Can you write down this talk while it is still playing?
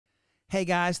Hey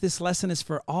guys, this lesson is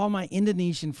for all my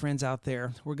Indonesian friends out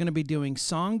there. We're going to be doing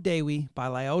Song Dewi by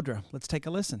Lyodra. Let's take a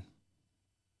listen.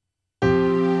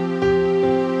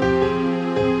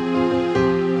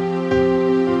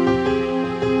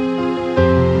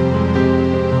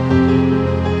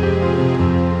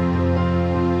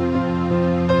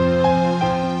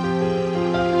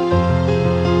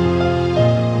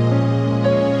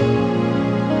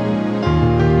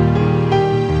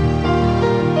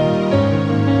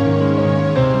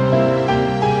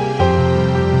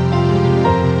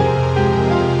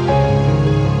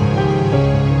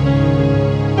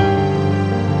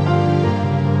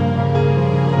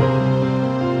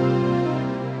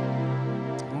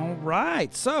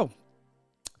 So,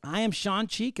 I am Shawn of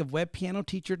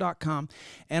webpianoteacher.com,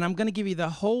 and I'm going to give you the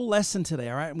whole lesson today,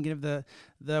 all right? I'm going to give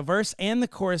the verse and the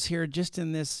chorus here just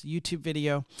in this YouTube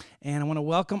video, and I want to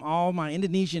welcome all my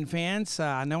Indonesian fans.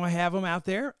 I know I have them out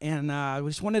there, and I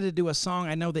just wanted to do a song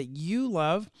I know that you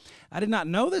love. I did not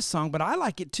know this song, but I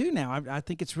like it too now. I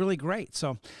think it's really great,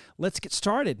 so let's get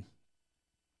started.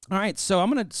 All right, so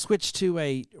I'm going to switch to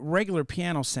a regular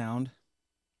piano sound,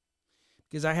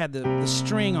 because I had the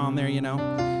string on there, you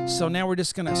know. So now we're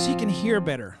just gonna, so you can hear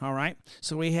better, all right?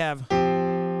 So we have,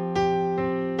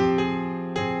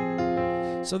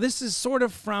 so this is sort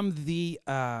of from the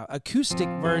acoustic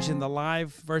version, the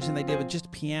live version they did with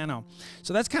just piano.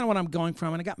 So that's kind of what I'm going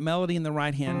from, and I got melody in the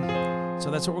right hand.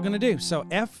 So that's what we're gonna do. So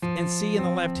F and C in the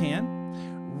left hand,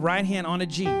 right hand on a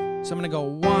G. So I'm gonna go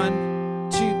 1,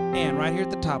 2, and right here at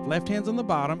the top. Left hand's on the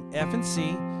bottom, F and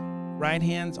C, right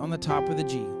hand's on the top of the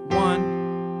G.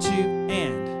 1, 2,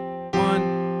 and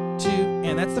 1, 2,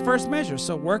 and that's the first measure.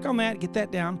 So work on that, get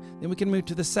that down. Then we can move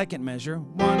to the second measure.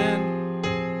 1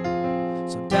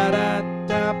 and so da da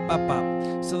da ba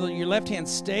ba. So your left hand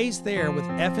stays there with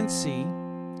F and C,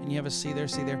 and you have a C there,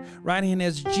 C there. Right hand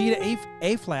has G to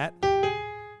A flat,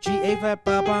 G A flat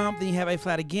ba bum. Then you have A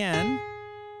flat again,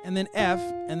 and then F,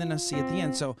 and then a C at the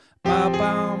end. So ba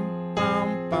bum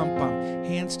bum bum bum.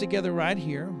 Hands together right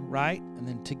here, right, and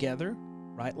then together,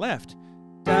 right, left.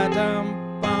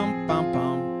 Da-dum, bum, bum,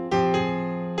 bum.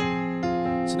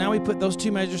 So now we put those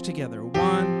two measures together.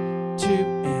 1, 2,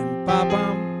 and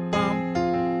ba-bum, bum.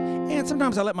 And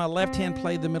sometimes I let my left hand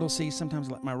play the middle C, sometimes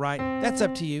I let my right. That's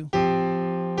up to you. All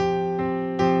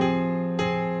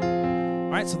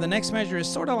right, so the next measure is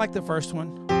sort of like the first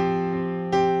one.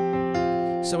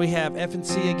 So we have F and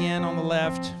C again on the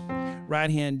left,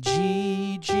 right hand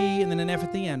G, G, and then an F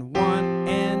at the end. 1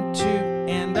 and 2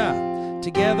 and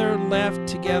together,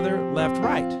 left,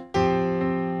 right.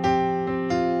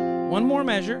 One more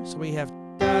measure, so we have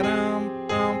da-dum,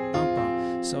 bum, bum,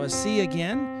 bum. So a C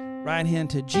again, right hand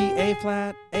to G, A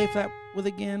flat with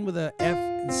a F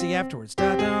and C afterwards.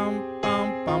 Da-dum,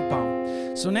 bum, bum,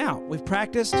 bum. So now we've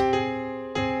practiced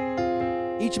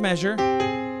each measure.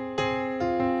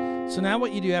 So now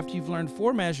what you do after you've learned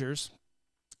 4 measures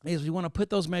is we want to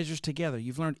put those measures together.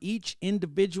 You've learned each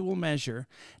individual measure.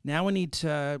 Now we need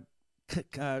to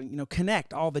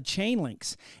connect all the chain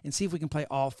links and see if we can play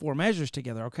all 4 measures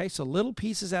together, okay? So little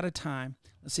pieces at a time.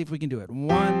 Let's see if we can do it.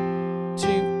 1, 2,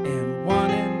 and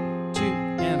 1, and 2,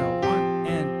 and a 1,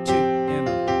 and 2, and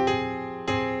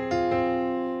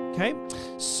a. Okay?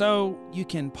 So you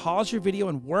can pause your video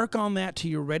and work on that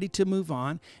till you're ready to move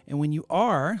on. And when you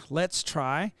are, let's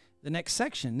try the next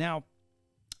section. Now,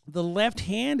 the left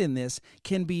hand in this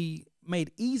can be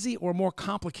made easy or more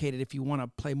complicated if you want to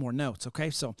play more notes, okay?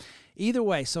 So either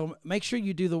way, so make sure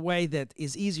you do the way that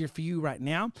is easier for you right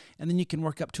now, and then you can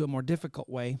work up to a more difficult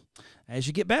way as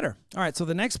you get better. All right, so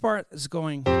the next part is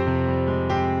going.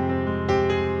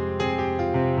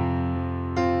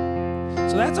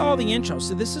 So that's all the intro.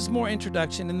 So this is more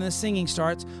introduction, and the singing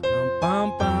starts. Bum,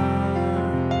 bum, bum.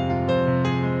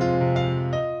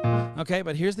 Okay,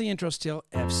 but here's the intro still.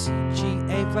 F, C, G,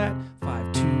 A flat,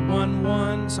 5, 2, 1,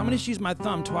 1. So I'm going to use my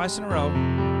thumb twice in a row.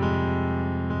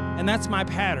 And that's my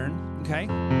pattern, okay?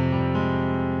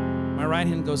 My right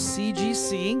hand goes C, G,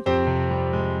 C.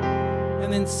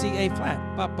 And then C, A flat,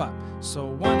 bop, bop. So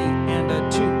 1, E, and a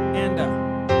 2, and a.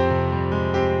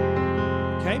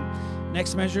 Okay?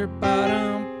 Next measure,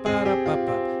 ba-dum, ba-da, bop,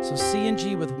 bop. So C and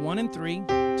G with 1 and 3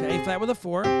 to A flat with a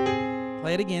 4.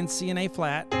 Play it again, C and A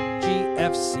flat, G,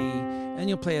 F, C. And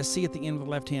you'll play a C at the end with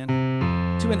the left hand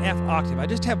to an F octave. I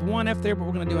just have one F there, but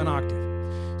we're going to do an octave.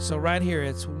 So right here,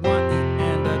 it's 1 E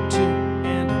and a 2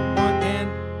 and a 1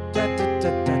 and da da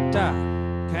da da da.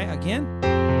 Okay, again.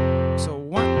 So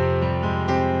 1.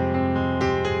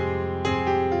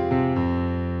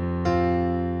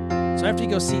 So after you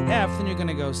go C F, then you're going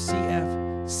to go C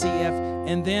F, C F,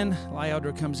 and then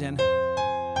Lyodra comes in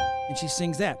and she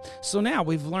sings that. So now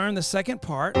we've learned the second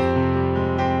part.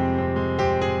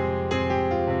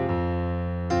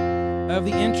 of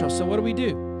the intro. So what do we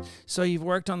do? So you've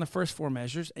worked on the first 4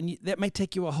 measures, and that may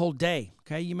take you a whole day,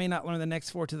 okay? You may not learn the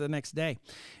next 4 to the next day.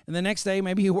 And the next day,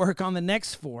 maybe you work on the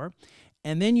next 4,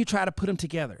 and then you try to put them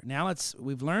together. Now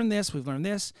we've learned this,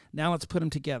 now let's put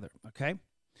them together, okay?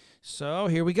 So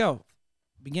here we go.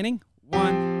 Beginning,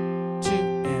 1, 2,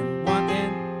 and 1,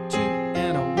 and 2,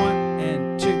 and a 1,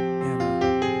 and 2, and a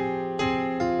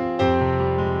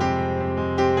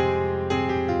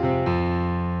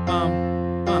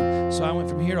So I went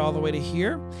from here all the way to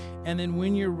here, and then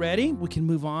when you're ready, we can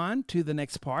move on to the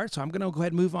next part. So I'm going to go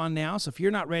ahead and move on now. So if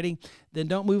you're not ready, then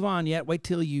don't move on yet. Wait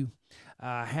till you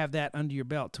have that under your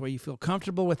belt to where you feel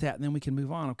comfortable with that, and then we can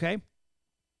move on, okay?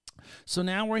 So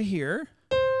now we're here.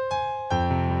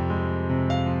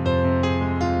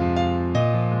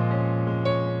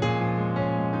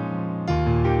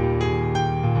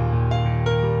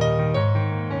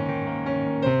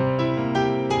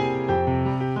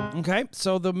 Okay,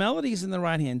 so the melodies in the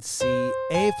right hand: C,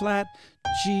 A flat,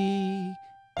 G,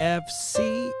 F,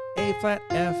 C, A flat,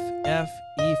 F,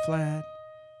 E flat,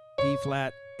 D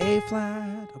flat, A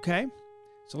flat. Okay,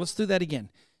 so let's do that again.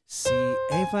 C,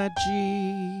 A flat,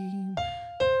 G.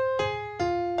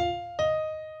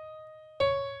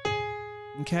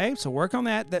 Okay, so work on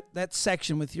that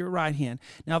section with your right hand.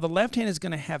 Now the left hand is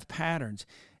going to have patterns.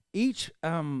 Each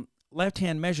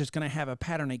left-hand measure is going to have a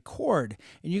pattern, a chord,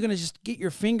 and you're going to just get your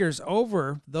fingers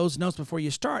over those notes before you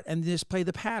start and just play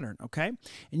the pattern, okay?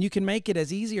 And you can make it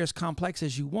as easy or as complex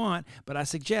as you want, but I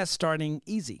suggest starting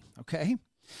easy, okay?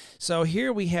 So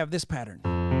here we have this pattern.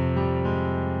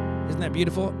 Isn't that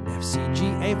beautiful? F, C, G,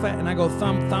 A flat, and I go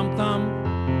thumb, thumb,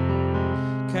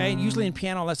 thumb. Okay, usually in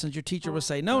piano lessons, your teacher will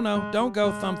say, no, don't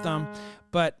go thumb, thumb,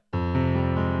 but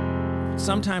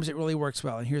sometimes it really works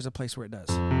well, and here's a place where it does.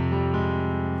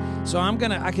 So I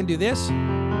can do this,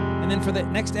 and then for the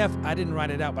next F, I didn't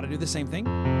write it out, but I do the same thing.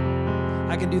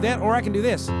 I can do that, or I can do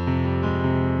this. You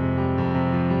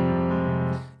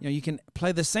know, you can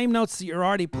play the same notes that you're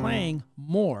already playing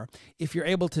more if you're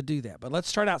able to do that. But let's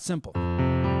start out simple.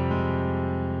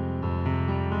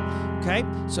 Okay,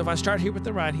 so if I start here with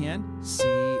the right hand, C,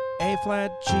 A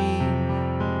flat, G.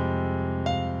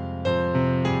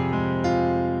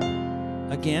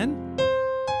 Again.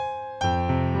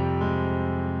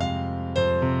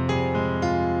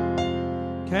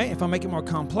 Okay, if I make it more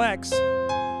complex.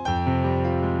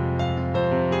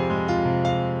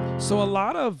 So a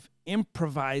lot of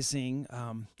improvising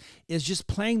is just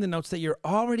playing the notes that you're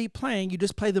already playing. You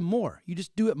just play them more. You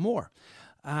just do it more.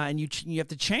 And you have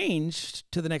to change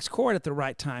to the next chord at the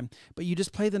right time, but you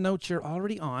just play the notes you're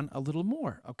already on a little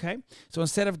more, okay? So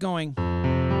instead of going,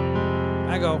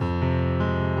 I go.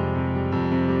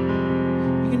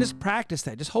 You can just practice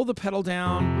that. Just hold the pedal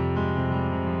down.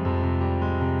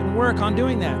 Work on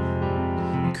doing that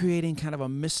and creating kind of a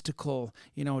mystical,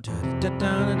 you know,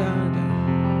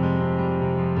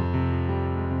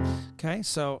 okay,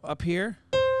 so up here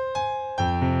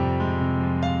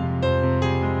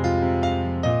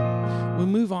we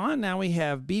move on. Now we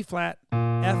have B flat,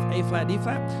 F, A flat, D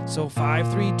flat. So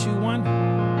 5, 3, 2, 1.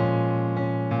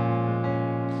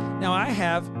 Now I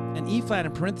have an E flat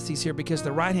in parentheses here because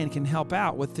the right hand can help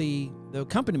out with the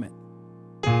accompaniment.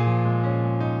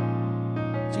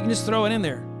 So you can just throw it in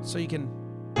there, so you can.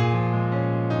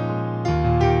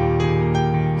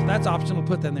 So that's optional.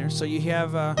 Put that in there. So you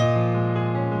have.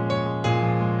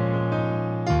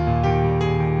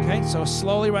 Okay, so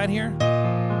slowly right here.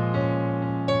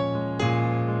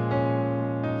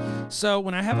 So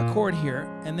when I have a chord here,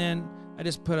 and then I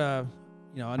just put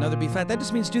another B flat. That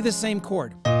just means do the same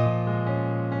chord.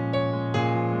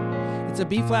 It's a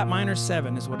B flat minor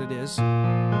 7 is what it is.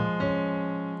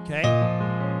 Okay.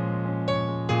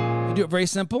 You do it very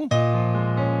simple. Well,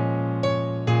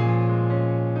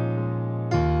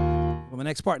 the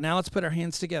next part. Now let's put our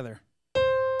hands together.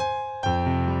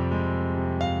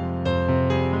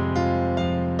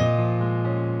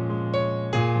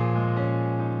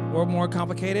 Or more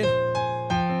complicated.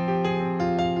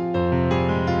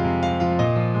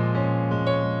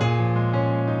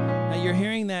 Now you're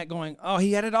hearing that going, oh,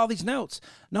 he added all these notes.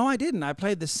 No, I didn't. I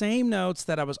played the same notes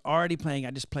that I was already playing.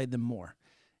 I just played them more.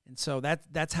 And so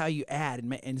that's how you add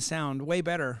and sound way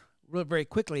better very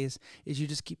quickly is you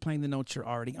just keep playing the notes you're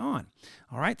already on.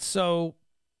 All right, so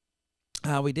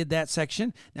we did that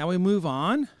section. Now we move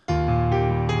on.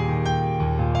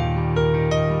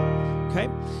 Okay,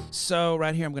 so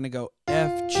right here I'm going to go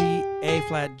F, G, A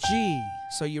flat, G.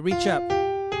 So you reach up.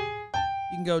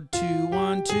 You can go 2,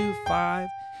 1, 2, 5,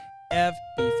 F,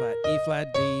 B flat, E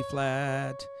flat, D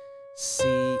flat,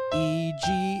 C, E,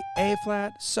 G, A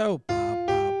flat. So bum,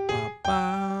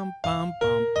 bum, bum,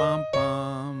 bum,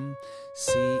 bum.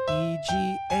 C, E,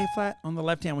 G, A flat. On the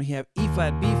left hand, we have E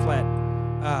flat, B flat.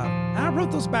 I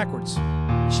wrote those backwards.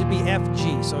 It should be F,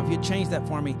 G. So if you change that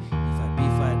for me, E flat, B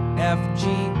flat, F, G.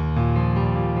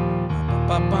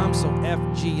 So F,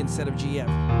 G instead of G, F.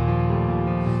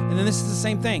 And then this is the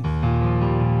same thing.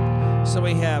 So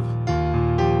we have,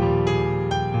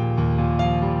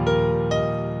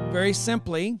 very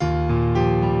simply,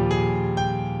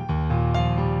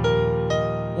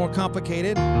 more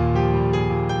complicated.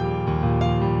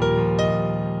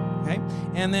 Okay,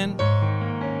 and then,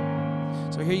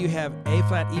 so here you have A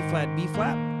flat, E flat, B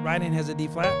flat. Right hand has a D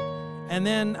flat. And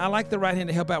then I like the right hand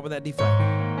to help out with that D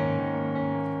flat.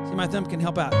 See, my thumb can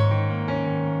help out.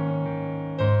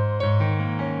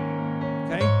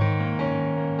 Okay?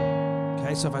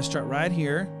 Okay, so if I start right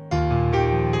here,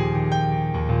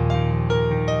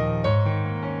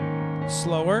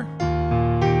 slower.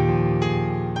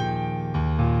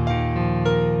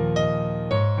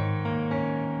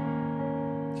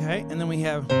 Okay, and then we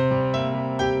have,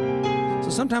 so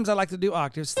sometimes I like to do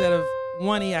octaves. Instead of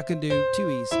one E, I can do two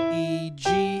E's. E,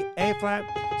 G, A flat.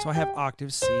 So I have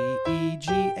octaves, C, E,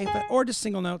 G, A flat, or just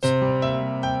single notes.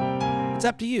 It's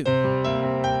up to you.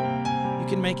 You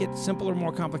can make it simple or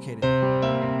more complicated.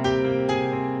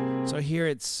 So here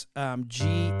it's G,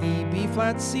 E, B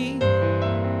flat, C.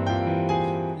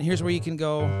 And here's where you can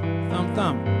go thumb,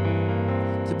 thumb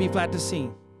to B flat to C.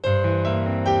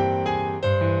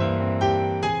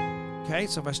 Okay,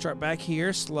 so if I start back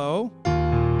here, slow.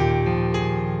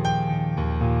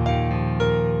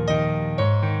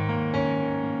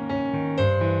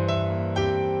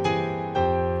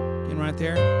 Getting right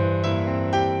there.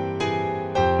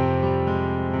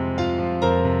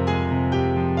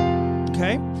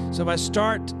 Okay, so if I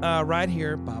start right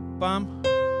here, bum, bum.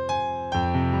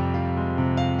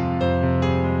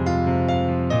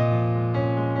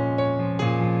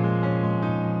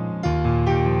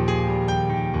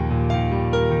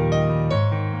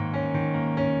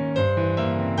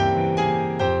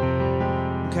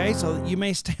 So you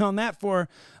may stay on that for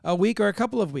a week or a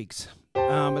couple of weeks.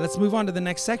 But let's move on to the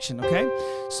next section, okay?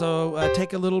 So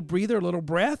take a little breather, a little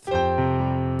breath,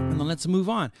 and then let's move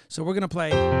on. So we're going to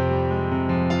play.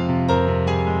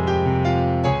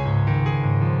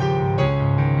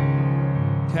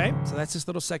 Okay, so that's this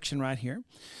little section right here.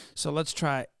 So let's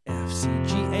try F, C,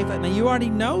 G, A flat. Now you already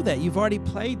know that. You've already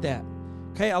played that.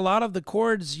 Okay, a lot of the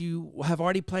chords you have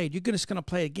already played. You're just going to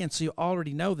play it again, so you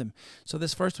already know them. So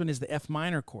this first one is the F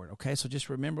minor chord, okay? So just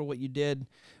remember what you did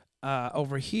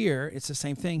over here. It's the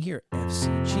same thing here. F, C,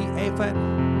 G, A flat.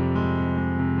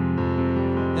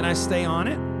 Then I stay on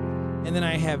it, and then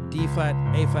I have D flat,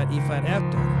 A flat, E flat, F.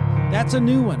 That's a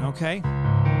new one, okay?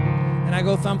 And I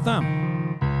go thumb, thumb.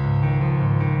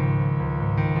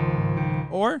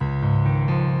 Or,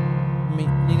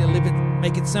 need to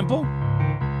make it simple.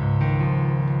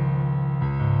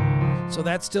 So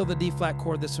that's still the D flat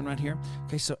chord, this one right here.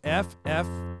 Okay, so F, F,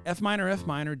 F minor,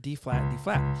 D flat, D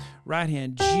flat. Right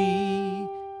hand, G,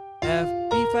 F,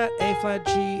 B flat, A flat,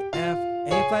 G, F,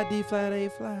 A flat, D flat, A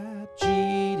flat,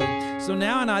 G, D. So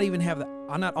now I not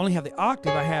only have the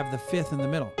octave, I have the fifth in the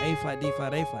middle. A flat, D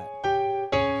flat, A flat.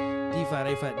 D flat,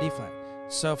 A flat, D flat.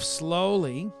 So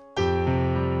slowly.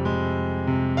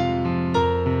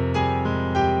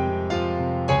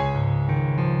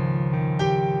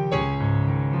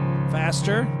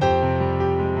 Faster.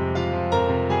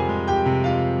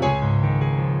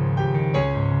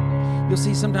 You'll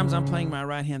see sometimes I'm playing my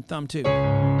right hand thumb too.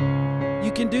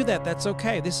 You can do that, that's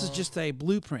okay. This is just a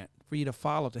blueprint for you to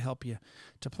follow to help you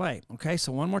to play. Okay,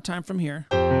 so one more time from here.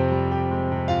 And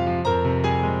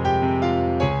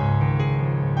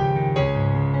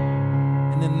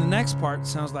then the next part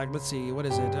sounds like, let's see, what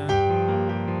is it?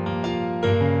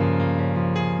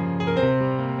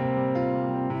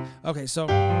 Okay, so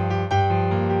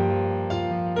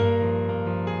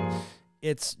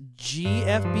it's G,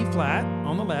 F, B flat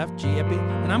on the left, G, F, B,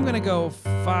 and I'm going to go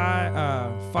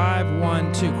 5,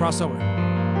 1, 2, crossover.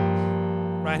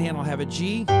 Right hand will have a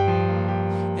G,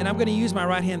 and I'm going to use my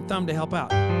right hand thumb to help out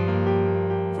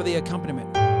for the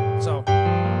accompaniment. So,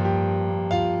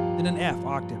 then an F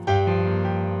octave.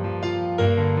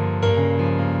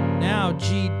 Now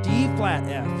G, D flat,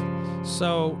 F.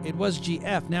 So it was G,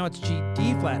 F, now it's G,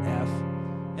 D flat, F,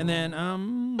 and then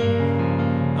I'm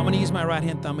going to use my right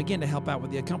hand thumb again to help out with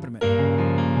the accompaniment.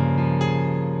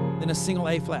 Then a single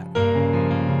A flat.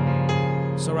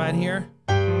 So right here.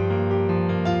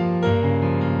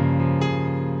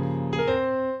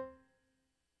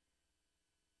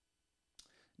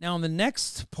 Now on the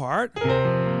next part,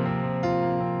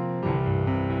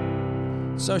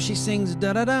 so she sings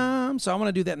da-da-dum, so I want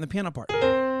to do that in the piano part.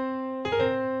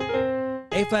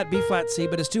 A A flat, B flat, C,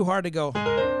 but it's too hard to go.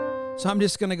 So I'm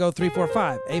just going to go 3, 4,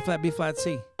 5. A flat, B flat,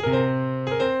 C. But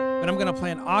I'm going to play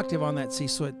an octave on that C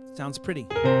so it sounds pretty.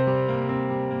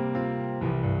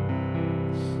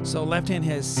 So left hand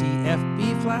has C, F,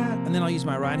 B flat, and then I'll use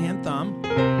my right hand thumb.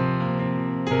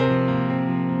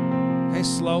 Okay,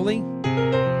 slowly.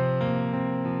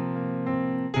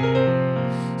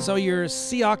 So your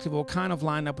C octave will kind of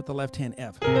line up with the left hand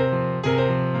F.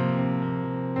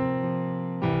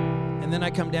 And then I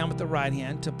come down with the right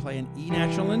hand to play an E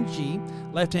natural and G.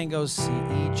 Left hand goes C,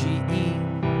 E, G, E.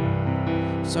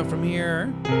 So from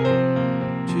here, 2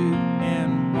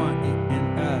 and 1, E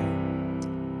and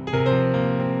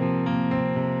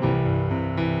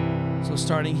So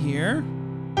starting here.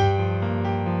 A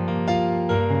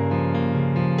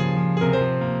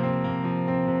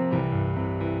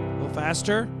little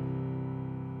faster.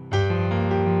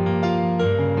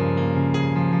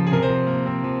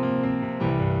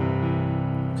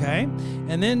 Okay,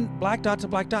 and then black dot to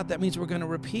black dot, that means we're going to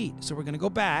repeat. So we're going to go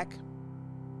back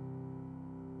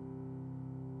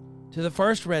to the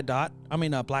first red dot,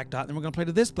 black dot, and we're going to play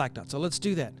to this black dot. So let's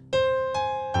do that.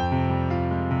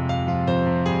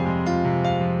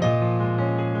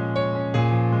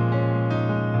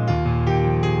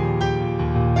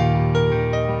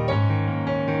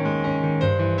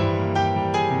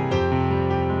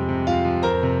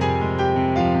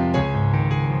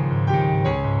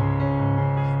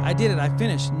 I did it. I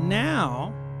finished.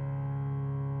 Now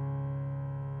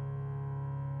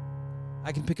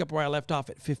I can pick up where I left off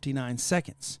at 59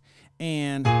 seconds.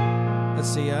 And let's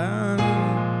see.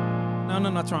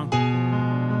 No, that's wrong.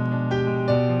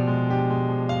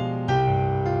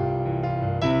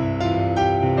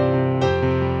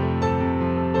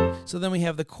 So then we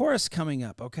have the chorus coming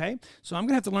up, okay? So I'm going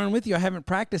to have to learn with you. I haven't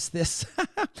practiced this.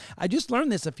 I just learned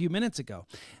this a few minutes ago.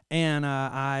 And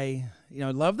I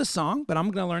love the song, but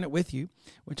I'm going to learn it with you,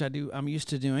 which I'm used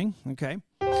to doing, okay?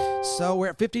 So we're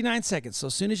at 59 seconds. So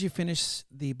as soon as you finish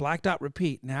the black dot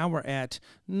repeat, now we're at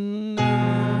and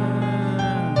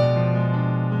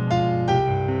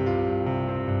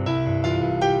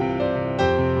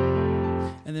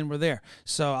then we're there.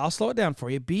 So I'll slow it down for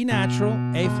you. B natural,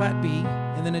 A flat B,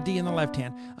 and then a D in the left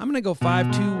hand. I'm going to go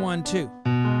 5, 2, 1, 2.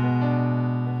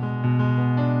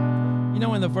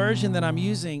 In the version that I'm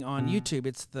using on YouTube,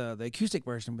 it's the acoustic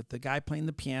version with the guy playing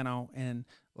the piano and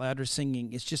Lyodra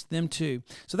singing. It's just them two.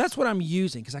 So that's what I'm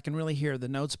using because I can really hear the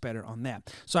notes better on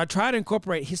that. So I try to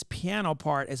incorporate his piano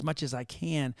part as much as I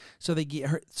can so that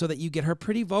you get her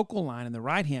pretty vocal line in the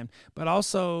right hand, but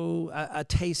also a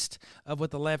taste of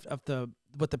what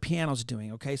what the piano's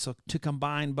doing. Okay, so to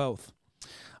combine both.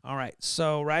 All right.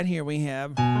 So right here we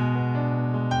have.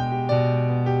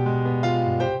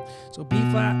 So B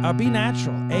flat, or B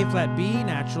natural, A flat, B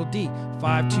natural, D,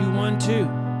 5, 2, 1, 2.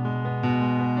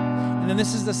 And then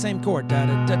this is the same chord, da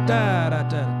da da da da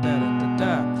da da da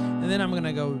da. And then I'm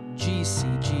gonna go G C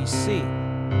G C.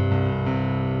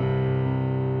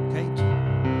 Okay,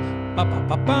 ba ba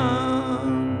ba ba.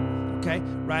 Okay,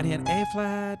 right hand A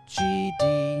flat, G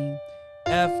D,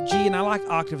 F G, and I like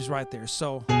octaves right there.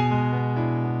 So,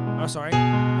 oh sorry.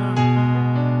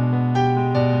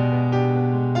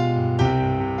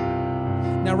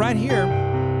 Now right here,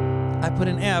 I put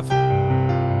an F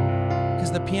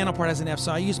because the piano part has an F,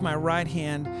 so I use my right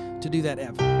hand to do that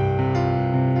F.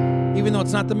 Even though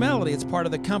it's not the melody, it's part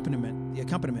of the accompaniment.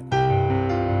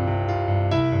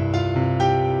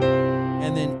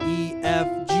 And then E,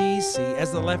 F, G, C,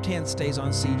 as the left hand stays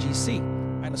on C, G, C. All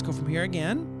right, let's go from here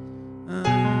again.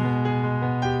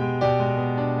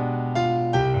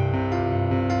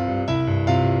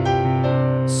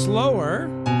 Slower.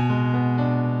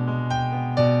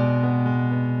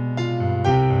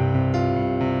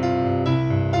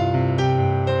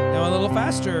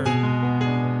 Faster.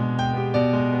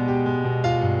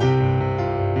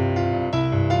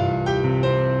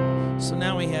 So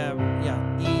now we have,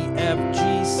 E, F,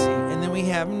 G, C, and then we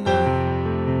have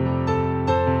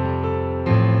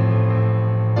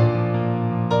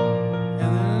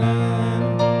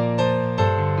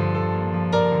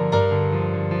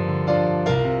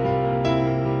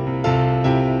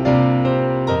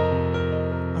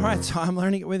All right, so I'm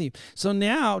learning it with you. So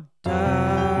now,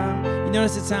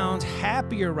 notice it sounds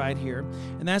happier right here,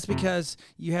 and that's because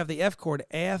you have the F chord,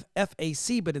 F, A,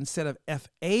 C, but instead of F,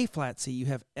 A flat C, you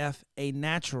have F, A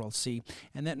natural C,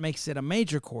 and that makes it a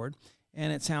major chord,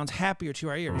 and it sounds happier to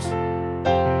our ears.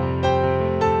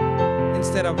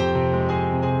 Instead of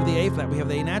with the A flat, we have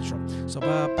the A natural. So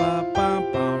ba ba ba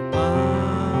ba ba.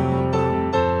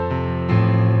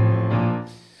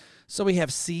 So we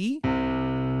have C. We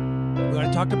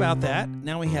already talked about that.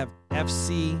 Now we have F,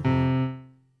 C.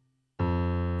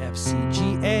 F, C,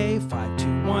 G, A, 5,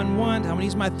 2, 1, 1. I'm going to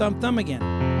use my thumb again.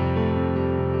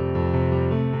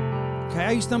 Okay,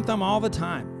 I use thumb all the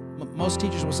time. Most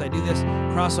teachers will say, do this,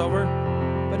 crossover,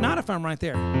 but not if I'm right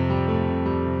there.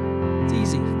 It's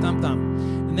easy, thumb.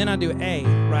 And then I do A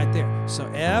right there. So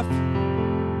F,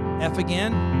 F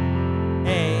again,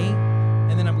 A,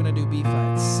 and then I'm going to do B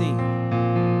flat, C.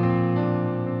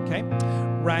 Okay,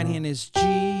 right hand is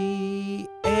G,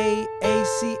 A, A,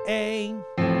 C, A.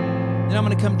 Then I'm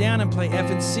going to come down and play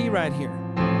F and C right here.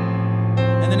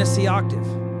 And then a C octave,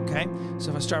 okay?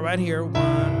 So if I start right here,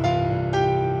 1.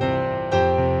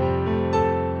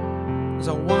 There's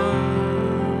a 1.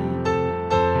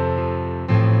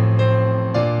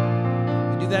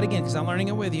 We do that again because I'm learning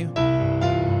it with you.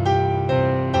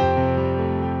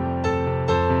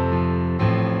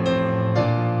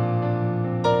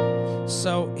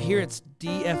 So here it's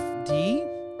D, F, D,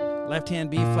 left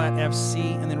hand B flat, F, C,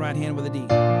 and then right hand with a D.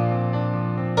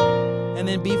 And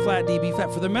then B flat, D, B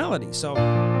flat for the melody. So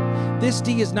this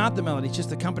D is not the melody, it's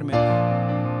just accompaniment.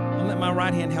 I'll let my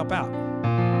right hand help out.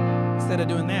 Instead of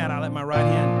doing that, I let my right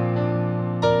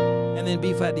hand, and then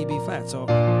B flat, D, B flat. So,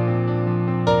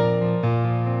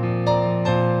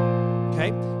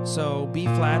 okay, so B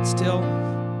flat still,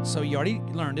 so you already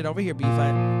learned it over here, B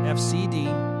flat, F, C, D.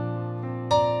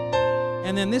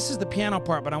 And then this is the piano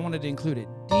part, but I wanted to include it.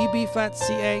 D, B flat,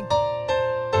 C, A.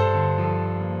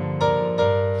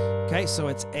 Okay, so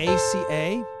it's A, C,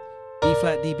 A, B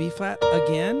flat, D, B flat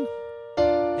again,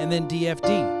 and then D, F,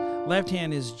 D. Left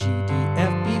hand is G, D,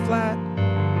 F, B flat.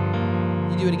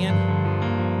 You do it again.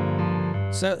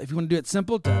 So if you want to do it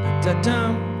simple,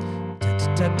 da-da-da-dum,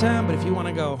 da-da-da-dum, but if you want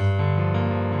to go,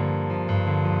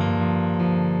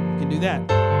 you can do that.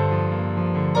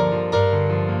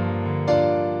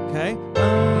 Okay.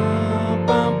 Bum,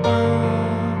 bum,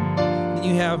 bum. Then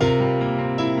you have,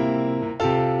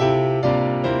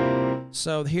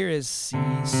 so here is C,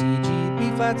 C, G, B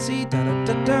flat, C,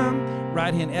 da-da-da-dum.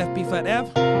 Right hand F, B flat,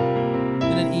 F.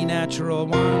 Then an E natural,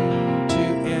 1, 2,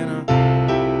 and a.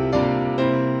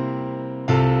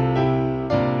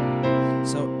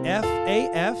 So F, A,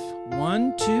 F,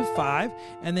 1, 2, 5,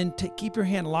 and then keep your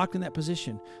hand locked in that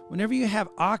position. Whenever you have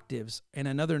octaves and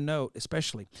another note,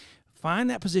 especially, find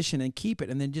that position and keep it,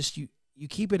 and then just you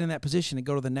keep it in that position and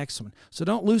go to the next one. So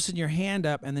don't loosen your hand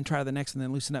up and then try the next one,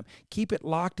 then loosen up. Keep it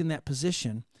locked in that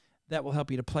position. That will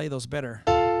help you to play those better.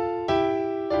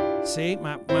 See,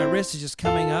 my wrist is just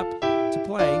coming up to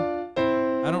play.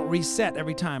 I don't reset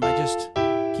every time. I just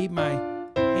keep my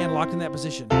hand locked in that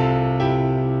position.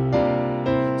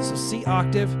 So C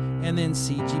octave and then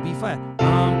C, G, B flat.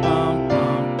 Bum, bum,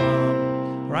 bum,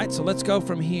 bum. All right, so let's go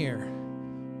from here.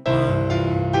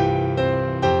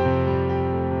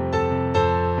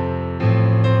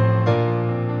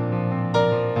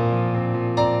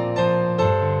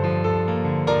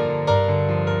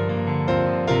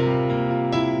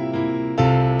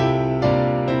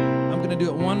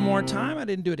 Time. I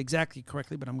didn't do it exactly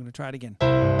correctly, but I'm going to try it again.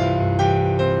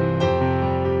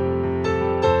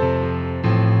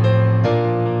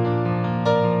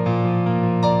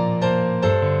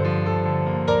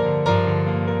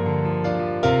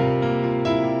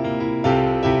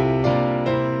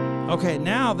 Okay,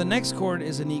 now the next chord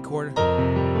is an E chord.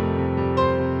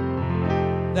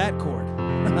 That chord.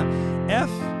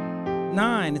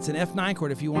 F9, it's an F9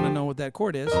 chord if you want to know what that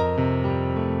chord is.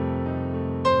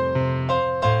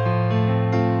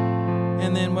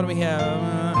 And then what do we have?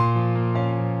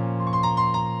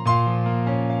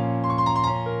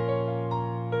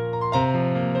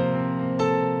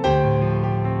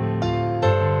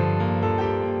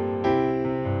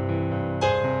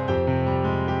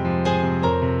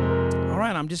 All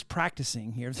right, I'm just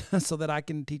practicing here so that I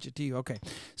can teach it to you. Okay,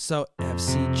 so F,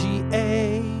 C, G,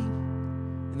 A.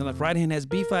 And the left right hand has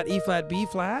B flat, E flat, B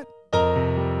flat.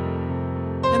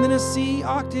 And then a C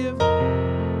octave.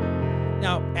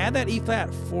 Now, add that E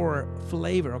flat for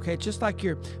flavor, okay? Just like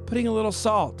you're putting a little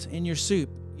salt in your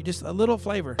soup. You just, a little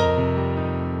flavor.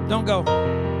 Don't go.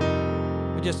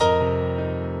 But just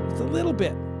a little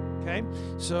bit, okay?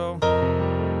 So,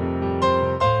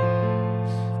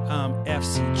 F,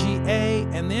 C, G, A,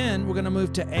 and then we're gonna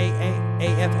move to A,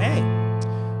 F, A.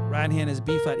 Right hand is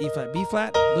B flat, E flat, B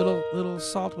flat. Little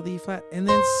salt with E flat. And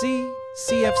then C,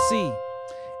 C, F, C.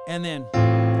 And then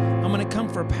I'm gonna come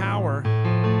for power.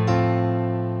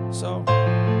 So,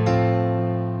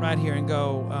 right here and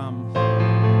go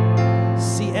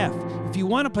C, F. If you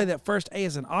want to play that first A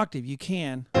as an octave, you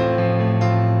can,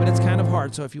 but it's kind of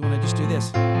hard. So if you want to just do this,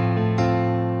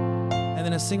 and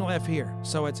then a single F here.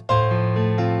 So it's,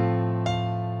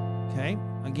 okay,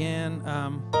 again,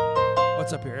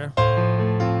 what's up here?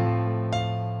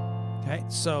 Okay,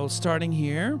 so starting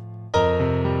here.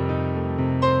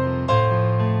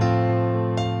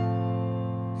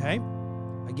 Okay,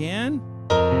 again.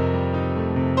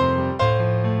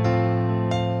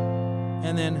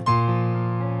 And then,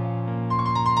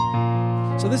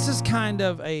 so this is kind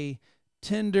of a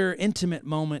tender, intimate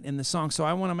moment in the song, so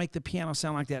I want to make the piano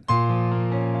sound like that.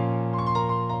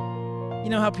 You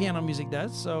know how piano music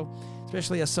does, so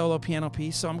especially a solo piano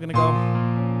piece, so I'm going to go.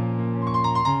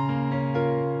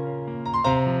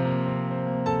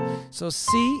 So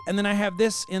C, and then I have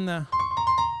this in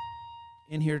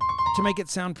here to make it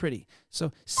sound pretty.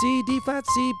 So C, D flat,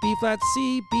 C, B flat,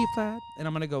 C, B flat, and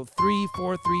I'm going to go 3,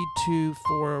 4, 3, 2,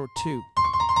 4, 2.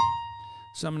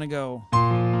 So I'm going to go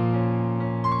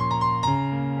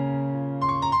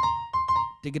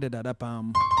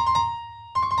dig-a-da-da-da-bum.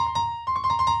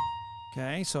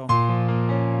 Okay, so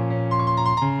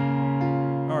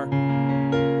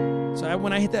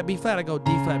when I hit that B flat, I go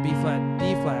D flat, B flat,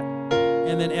 D flat,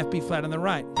 and then F B flat on the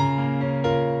right.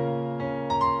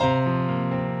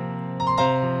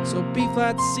 So B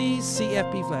flat, C, C,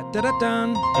 F, B flat,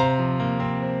 da-da-dun.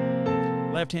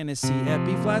 Left hand is C, F,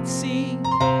 B flat, C.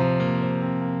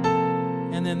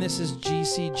 And then this is G,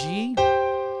 C, G.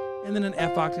 And then an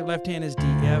F octave. Left hand is D,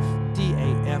 F, D,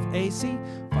 A, F, A, C.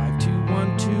 5, 2,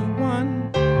 1, 2,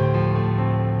 1.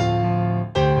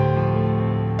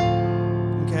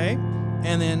 Okay.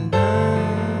 And then,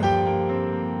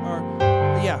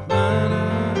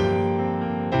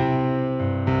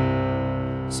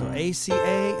 so A, C,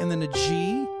 A, and then a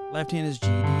G. Left hand is G,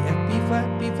 D, F,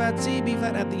 B flat, C, B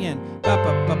flat at the end. Ba,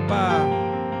 ba, ba, ba.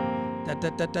 Da, da,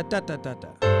 da, da, da, da, da, da.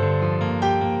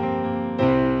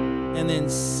 And then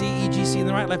C, E, G, C in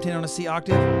the right, left hand on a C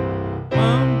octave.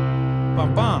 Bum,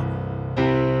 bum, bum.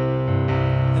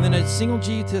 And then a single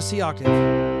G to a C octave.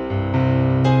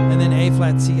 And then A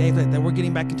flat, C, A flat. Then we're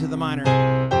getting back into the minor.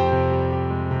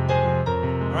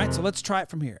 All right, so let's try it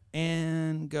from here.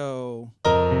 And go.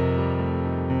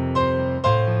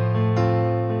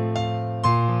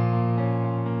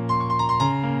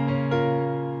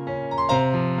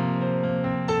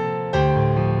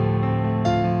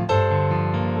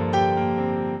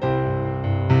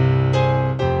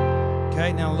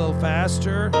 Okay, now a little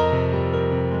faster.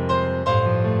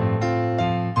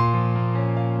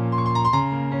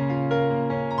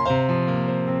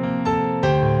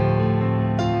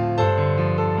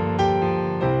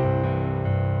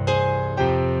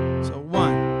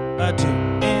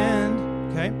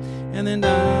 And then,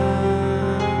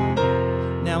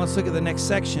 now let's look at the next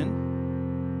section.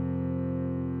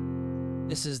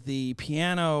 This is the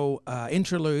piano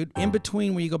interlude in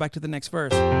between where you go back to the next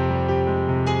verse. And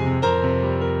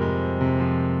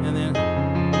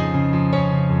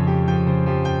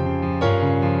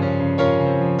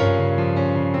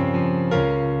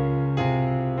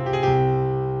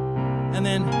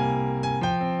then,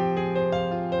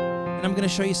 I'm going to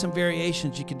show you some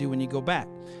variations you can do when you go back.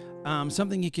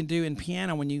 Something you can do in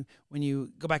piano when you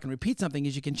go back and repeat something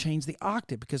is you can change the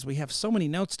octave, because we have so many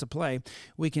notes to play.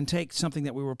 We can take something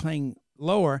that we were playing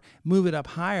lower, move it up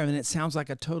higher, and then it sounds like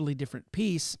a totally different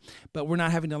piece, but we're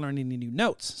not having to learn any new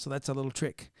notes. So that's a little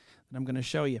trick that I'm going to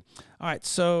show you. All right,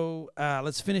 so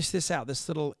let's finish this out, this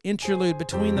little interlude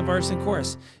between the verse and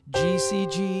chorus. G, C,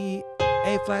 G,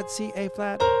 A flat, C, A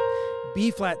flat,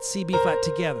 B flat, C, B flat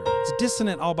together. It's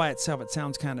dissonant all by itself. It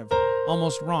sounds kind of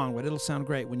almost wrong, but it'll sound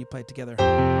great when you play it together.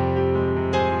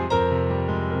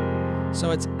 So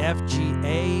it's F, G,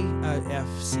 A, F,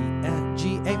 C, F,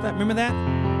 G, A flat. Remember that?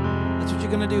 That's what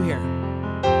you're going to do here.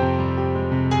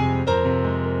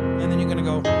 And then you're going to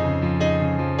go.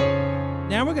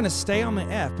 Now we're going to stay on the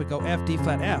F, but go F, D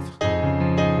flat, F.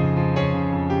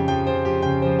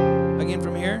 Again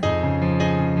from here.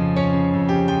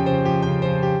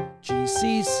 G,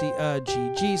 C, C,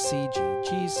 G, G, C, G,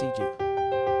 G, C, G.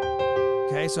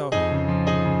 Okay, so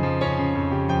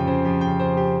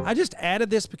I just added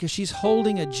this because she's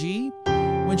holding a G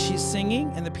when she's singing,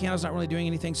 and the piano's not really doing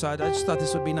anything, so I just thought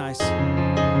this would be nice.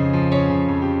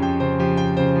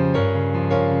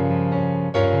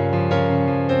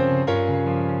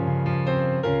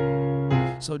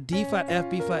 So D flat, F,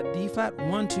 B flat, D flat,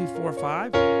 1, 2, 4,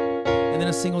 5, and then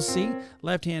a single C.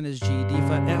 Left hand is G, D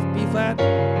flat, F, B flat.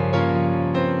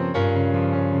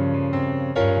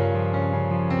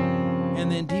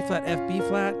 And then D flat, F, B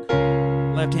flat,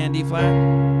 left hand D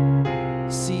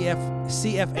flat, C, F,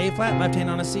 A flat, left hand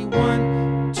on a C,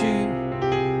 1, 2,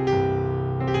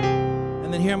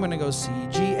 and then here I'm going to go C,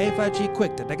 G, A flat, G,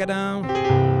 quick, da da da down.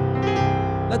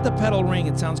 Let the pedal ring,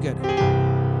 it sounds good.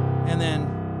 And then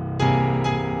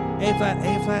A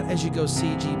flat, as you go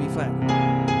C, G, B flat.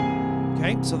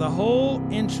 Okay, so the whole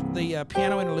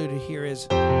piano interlude here is.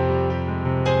 And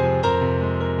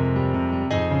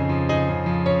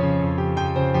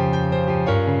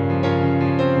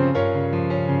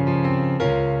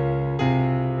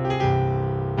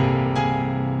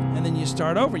then you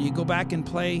start over. You go back and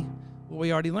play what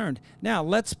we already learned. Now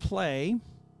let's play.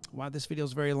 Wow, this video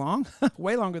is very long,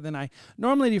 way longer than I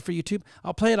normally do for YouTube.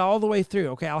 I'll play it all the way through.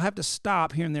 Okay, I'll have to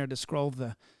stop here and there to scroll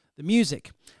the music,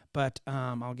 but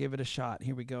I'll give it a shot.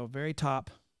 Here we go, very top.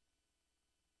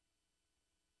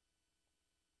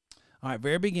 All right,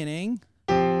 very beginning.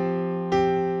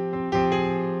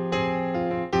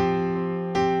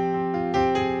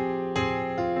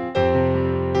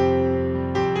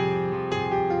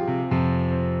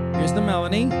 Here's the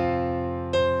melody.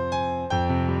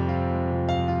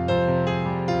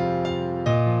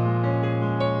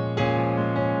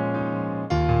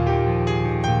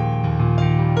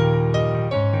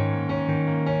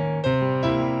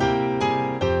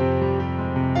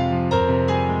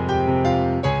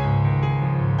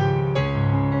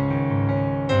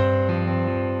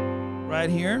 Right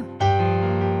here.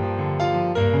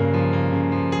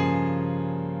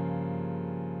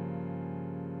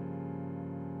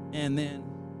 And then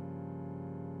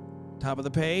top of the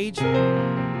page. Now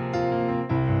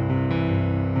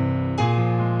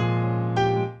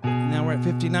we're at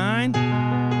 59.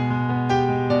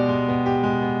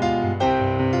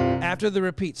 After the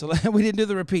repeat. So we didn't do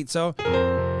the repeat. So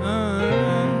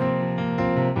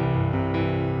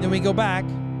then we go back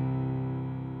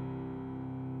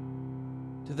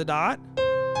to the dot.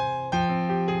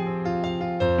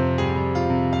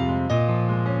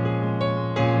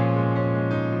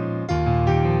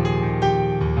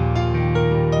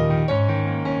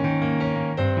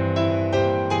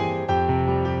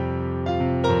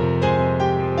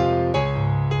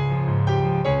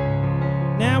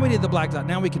 Now we did the black dot.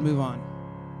 Now we can move on.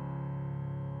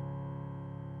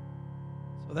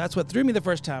 So that's what threw me the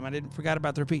first time. I forgot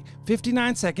about the repeat.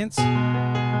 59 seconds.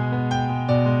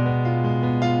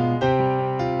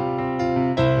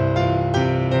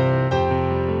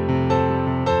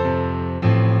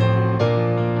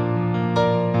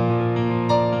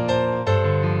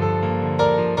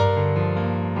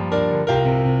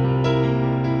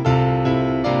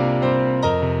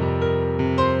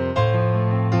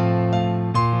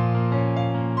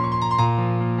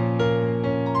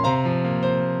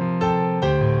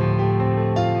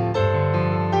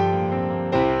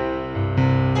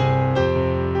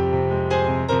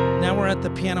 The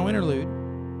piano interlude.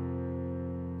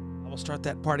 I will start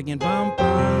that part again. Bum,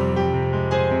 bum.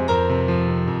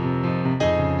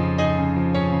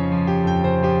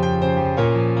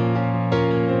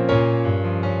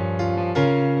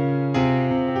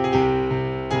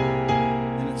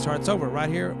 And it starts over right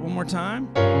here one more time.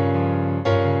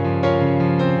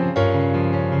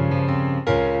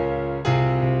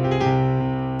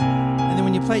 And then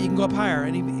when you play it, you can go up higher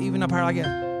and even up higher like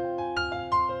that.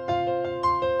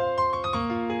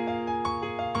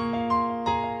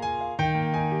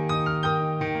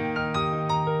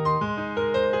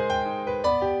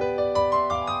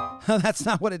 That's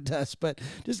not what it does, but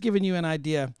just giving you an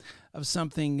idea of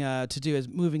something to do is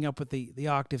moving up with the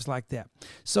octaves like that.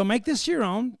 So make this your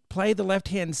own. Play the left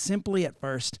hand simply at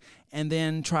first, and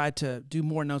then try to do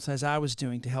more notes as I was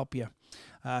doing to help you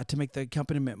to make the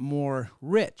accompaniment more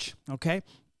rich, okay?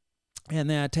 And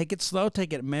then take it slow,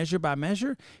 take it measure by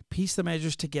measure, piece the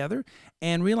measures together,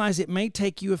 and realize it may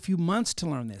take you a few months to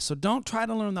learn this. So don't try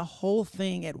to learn the whole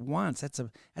thing at once.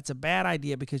 That's a bad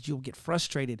idea because you'll get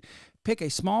frustrated. Pick a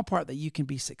small part that you can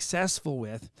be successful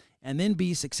with, and then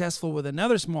be successful with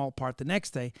another small part the next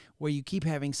day, where you keep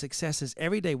having successes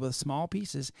every day with small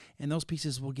pieces, and those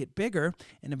pieces will get bigger,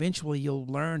 and eventually you'll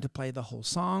learn to play the whole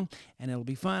song, and it'll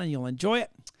be fun, and you'll enjoy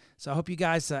it. So I hope you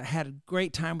guys had a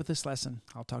great time with this lesson.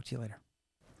 I'll talk to you later.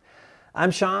 I'm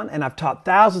Shawn, and I've taught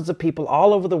thousands of people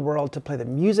all over the world to play the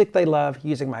music they love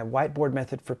using my whiteboard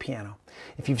method for piano.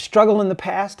 If you've struggled in the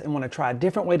past and want to try a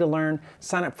different way to learn,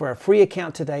 sign up for a free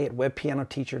account today at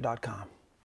webpianoteacher.com.